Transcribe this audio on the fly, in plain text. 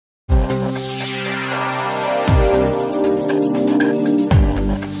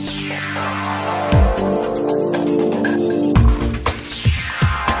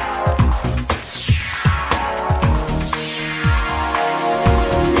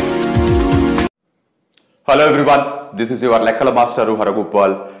Hello everyone, this is your Lekkala Mastaru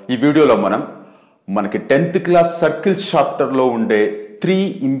Haragopal. ఈ వీడియోలో మనకి 10th class circles chapter లో ఉండే 3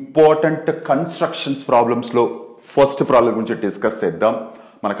 important constructions problems లో ఫస్ట్ ప్రాబ్లం గురించి డిస్కస్ చేద్దాం.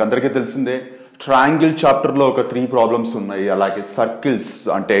 మనకందరికీ తెలిసిందే ట్రయాంగిల్ చాప్టర్ లో ఒక 3 ప్రాబ్లమ్స్ ఉన్నాయి. అలాగే సర్కిల్స్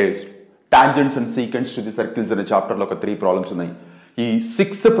అంటే tangents and secants to the circles అనే చాప్టర్ లో ఒక 3 ప్రాబ్లమ్స్ ఉన్నాయి. ఈ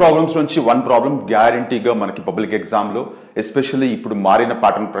 6 ప్రాబ్లమ్స్ నుంచి 1 ప్రాబ్లం గ్యారంటీగా మనకి పబ్లిక్ ఎగ్జామ్ లో ఎస్పెషల్లీ ఇప్పుడు మారిన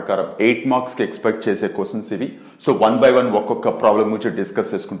ప్యాటర్న్ ప్రకారం 8 మార్క్స్ కి ఎక్స్పెక్ట్ చేసే క్వశ్చన్స్ ఇవి. సో 1 by 1 ఒక్కొక్క ప్రాబ్లం గురించి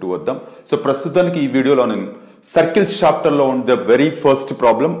డిస్కస్ చేసుకుంటూ వద్దాం. సో ప్రస్తుతానికి ఈ వీడియోలో నేను సర్కిల్స్ చాప్టర్ లో ఉన్న very first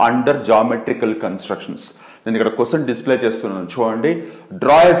problem under geometrical constructions. నేను ఇక్కడ క్వశ్చన్ డిస్ప్లే చేస్తున్నాను చూడండి.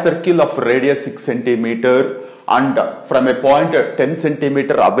 Draw a circle of radius 6 centimeter and from a point 10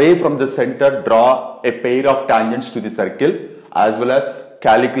 centimeter away from the center draw a pair of tangents to the circle as well as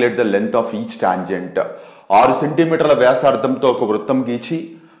calculate the length of each tangent. 6 సెంటీమీటర్ల వ్యాసార్థంతో ఒక వృత్తం గీచి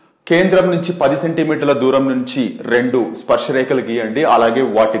కేంద్రం నుంచి 10 సెంటీమీటర్ల దూరం నుంచి 2 స్పర్శరేఖలు గీయండి, అలాగే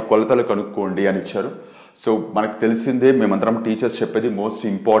వాటి కొలతలు కనుక్కోండి అని ఇచ్చారు. సో మనకు తెలిసిందే, మేమందరం టీచర్స్ చెప్పేది మోస్ట్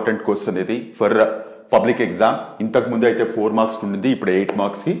ఇంపార్టెంట్ క్వశ్చన్ ఇది ఫర్ పబ్లిక్ ఎగ్జామ్. ఇంతకు ముందు అయితే 4 మార్క్స్ ఉండింది, ఇప్పుడు 8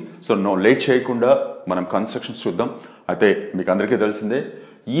 మార్క్స్ కి. సో నో లేట్ చేయకుండా మనం కన్స్ట్రక్షన్స్ చూద్దాం. అయితే మీకు అందరికీ తెలిసిందే,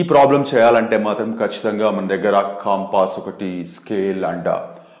 ఈ ప్రాబ్లం చేయాలంటే మాత్రం ఖచ్చితంగా మన దగ్గర కాంపాస్ ఒకటి, స్కేల్ అండ్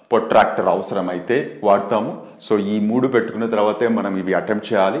ప్రొట్రాక్టర్ అవసరం అయితే వాడతాము. సో ఈ 3 పెట్టుకున్న తర్వాతే మనం ఇవి అటెంప్ట్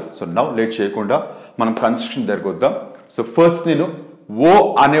చేయాలి. సో నౌ లేట్ చేయకుండా మనం కన్స్ట్రక్షన్ దగ్గరకు వద్దాం. సో ఫస్ట్ నేను ఓ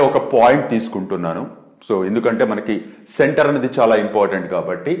అనే ఒక పాయింట్ తీసుకుంటున్నాను. సో ఎందుకంటే మనకి సెంటర్ అనేది చాలా ఇంపార్టెంట్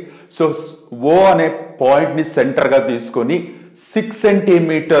కాబట్టి. సో ఓ అనే పాయింట్ ని సెంటర్ గా తీసుకొని 6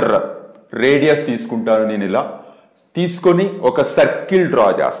 సెంటీమీటర్ రేడియస్ తీసుకుంటాను. నేను ఇలా తీసుకొని ఒక సర్కిల్ డ్రా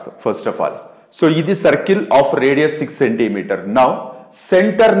చేస్తాను ఫస్ట్ ఆఫ్ ఆల్. సో ఇది circle of radius 6 centimetre. Now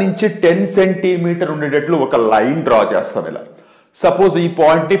centre నుంచి 10 సెంటీమీటర్ ఉండేటట్లు ఒక లైన్ డ్రా చేస్తాం ఇలా. సపోజ్ ఈ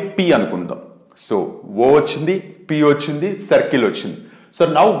పాయింట్ ని పి అనుకుందాం. సో ఓ వచ్చింది, పి వచ్చింది, సర్కిల్ వచ్చింది. సో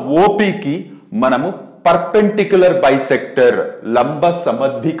నౌ ఓపికి మనము పర్పెండిక్యులర్ బైసెక్టర్ లంబ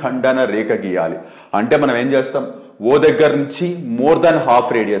సమద్విఖండన రేఖ గీయాలి. అంటే మనం ఏం చేస్తాం, ఓ దగ్గర నుంచి more than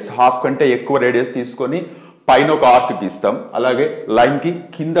half radius, half కంటే ఎక్కువ రేడియస్ తీసుకొని పైన ఒక ఆర్క్ గీస్తాం, అలాగే లైన్ కి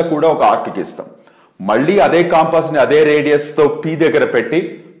కింద కూడా ఒక ఆర్క్ గీస్తాం. మళ్ళీ అదే కాంపాస్ ని అదే రేడియస్ తో పి దగ్గర పెట్టి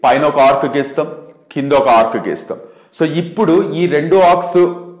పైన ఒక ఆర్క్ గీస్తాం, కింద ఒక ఆర్క్ గీస్తాం. సో ఇప్పుడు ఈ 2 ఆర్క్స్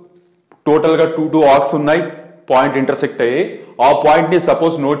టోటల్ గా 2 ఆర్క్స్ ఉన్నాయి, పాయింట్ ఇంటర్సెక్ట్ అయ్యి ఆ పాయింట్ ని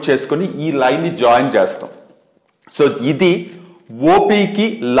సపోజ్ నోట్ చేసుకుని ఈ లైన్ ని జాయిన్ చేస్తాం. సో ఇది ఓపికి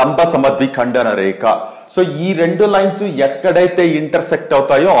లంబ సమద్విఖండన రేఖ. సో ఈ 2 లైన్స్ ఎక్కడైతే ఇంటర్సెక్ట్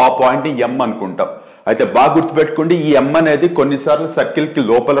అవుతాయో ఆ పాయింట్ ని ఎం అనుకుంటాం. అయితే బాగా గుర్తుపెట్టుకోండి, ఈ ఎం అనేది కొన్నిసార్లు సర్కిల్ కి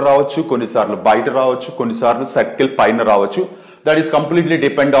లోపల రావచ్చు, కొన్నిసార్లు బయట రావచ్చు, కొన్నిసార్లు సర్కిల్ పైన రావచ్చు. That is completely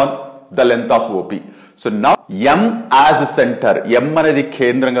depend on the length of OP. So now M as centre, ఎం అనేది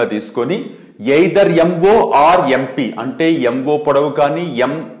కేంద్రంగా తీసుకొని ఎయిదర్ ఎంఓ ఆర్ ఎంపి అంటే ఎంఓ పొడవు కానీ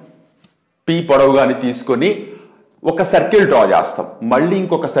ఎంపి పొడవు కానీ తీసుకొని ఒక సర్కిల్ డ్రా చేస్తాం. మళ్ళీ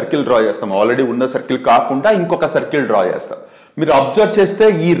ఇంకొక సర్కిల్ డ్రా చేస్తాం, ఆల్రెడీ ఉన్న సర్కిల్ కాకుండా ఇంకొక సర్కిల్ డ్రా చేస్తాం. మీరు అబ్జర్వ్ చేస్తే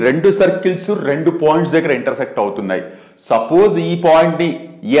ఈ 2 సర్కిల్స్ 2 పాయింట్స్ దగ్గర ఇంటర్సెక్ట్ అవుతున్నాయి. సపోజ్ ఈ పాయింట్ ని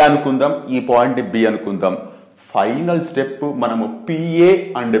ఏ అనుకుందాం, ఈ పాయింట్ ని బి అనుకుందాం. ఫైనల్ స్టెప్ మనము పిఏ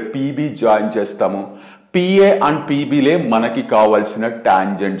అండ్ పిబి జాయిన్ చేస్తాము. పిఏ అండ్ పిబిలే మనకి కావాల్సిన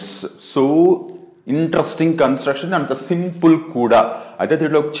టాంజెంట్స్. సో ఇంట్రెస్టింగ్ కన్స్ట్రక్షన్, అంత సింపుల్ కూడా. అయితే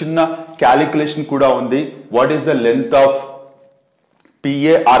దీంట్లో ఒక చిన్న క్యాలిక్యులేషన్ కూడా ఉంది. What is the length of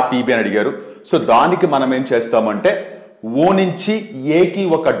PA are PB అని అడిగారు. సో దానికి మనం ఏం చేస్తామంటే ఓ నుంచి ఏకి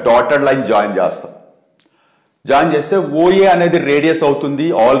ఒక డాటెడ్ లైన్ జాయిన్ చేస్తాం. జాయిన్ చేస్తే ఓఏ అనేది రేడియస్ అవుతుంది,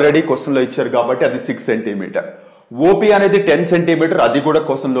 ఆల్రెడీ క్వశ్చన్ లో ఇచ్చారు కాబట్టి అది 6 సెంటీమీటర్. ఓపి అనేది 10 సెంటీమీటర్, అది కూడా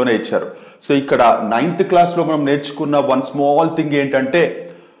క్వశ్చన్ లోనే ఇచ్చారు. సో ఇక్కడ 9th క్లాస్ లో మనం నేర్చుకున్న వన్ స్మాల్ థింగ్ ఏంటంటే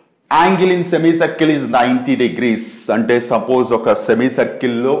angle in semi circle is 90 degrees. అంటే సపోజ్ ఒక సెమీ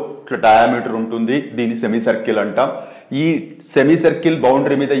సర్కిల్ లో డయామీటర్ ఉంటుంది, దీన్ని సెమీ సర్కిల్ అంటాం. ఈ సెమీ సర్కిల్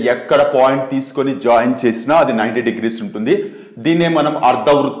బౌండరీ మీద ఎక్కడ పాయింట్ తీసుకొని జాయిన్ చేసినా అది 90 degrees ఉంటుంది. దీన్నే మనం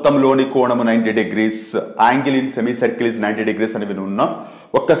అర్ధవృత్తంలోని కోణము 90 degrees, angle in semi circle is 90 degrees అని వినున్నాం.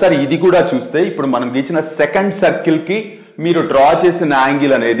 ఒక్కసారి ఇది కూడా చూస్తే ఇప్పుడు మనం గీచిన సెకండ్ సర్కిల్ కి మీరు డ్రా చేసిన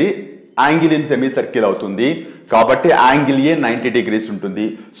యాంగిల్ అనేది యాంగిల్ ఇన్ సెమీ సర్కిల్ అవుతుంది కాబట్టి యాంగిల్ ఏ 90 degrees ఉంటుంది.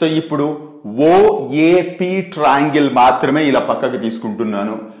 సో ఇప్పుడు ఓఏపి ట్రయాంగిల్ మాత్రమే ఇలా పక్కకి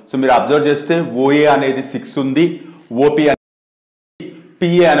తీసుకుంటున్నాను. సో మీరు అబ్జర్వ్ చేస్తే ఓఏ అనేది 6 ఉంది, ఓపి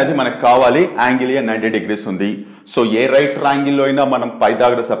పిఏ అనేది మనకు కావాలి, యాంగిల్ ఏ 90 degrees ఉంది. సో ఏ రైట్ ట్రయాంగిల్ లో అయినా మనం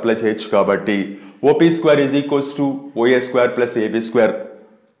పైథాగరస్ అప్లై చేయొచ్చు కాబట్టి OP square is equals to OA square plus AB square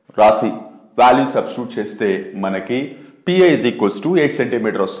రాసి వాల్యూ సబ్స్టిట్యూట్ చేస్తే మనకి PA is equals to 8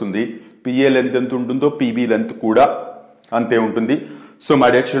 centimetre వస్తుంది. పిఏ లెంత్ ఎంత ఉంటుందో పిబి లెంత్ కూడా అంతే ఉంటుంది. So my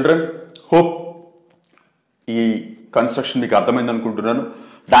dear children, hope ఈ కన్స్ట్రక్షన్ మీకు అర్థమైంది అనుకుంటున్నాను.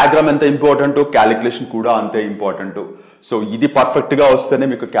 డయాగ్రామ్ ఎంత ఇంపార్టెంటో క్యాలిక్యులేషన్ కూడా అంతే ఇంపార్టెంట్. సో ఇది పర్ఫెక్ట్ గా వస్తేనే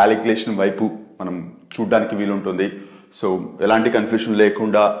మీకు క్యాలిక్యులేషన్ వైపు మనం చూడడానికి వీలుంటుంది. సో ఎలాంటి కన్ఫ్యూషన్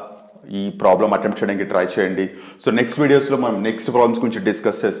లేకుండా ఈ ప్రాబ్లం అటెంప్ట్ చేయడానికి ట్రై చేయండి. సో నెక్స్ట్ వీడియోస్లో మనం నెక్స్ట్ ప్రాబ్లమ్స్ గురించి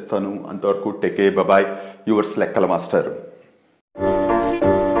డిస్కస్ చేస్తాను. అంతవరకు టేక్ కేర్, బాయ్. యువర్స్ లెక్కల మాస్టర్.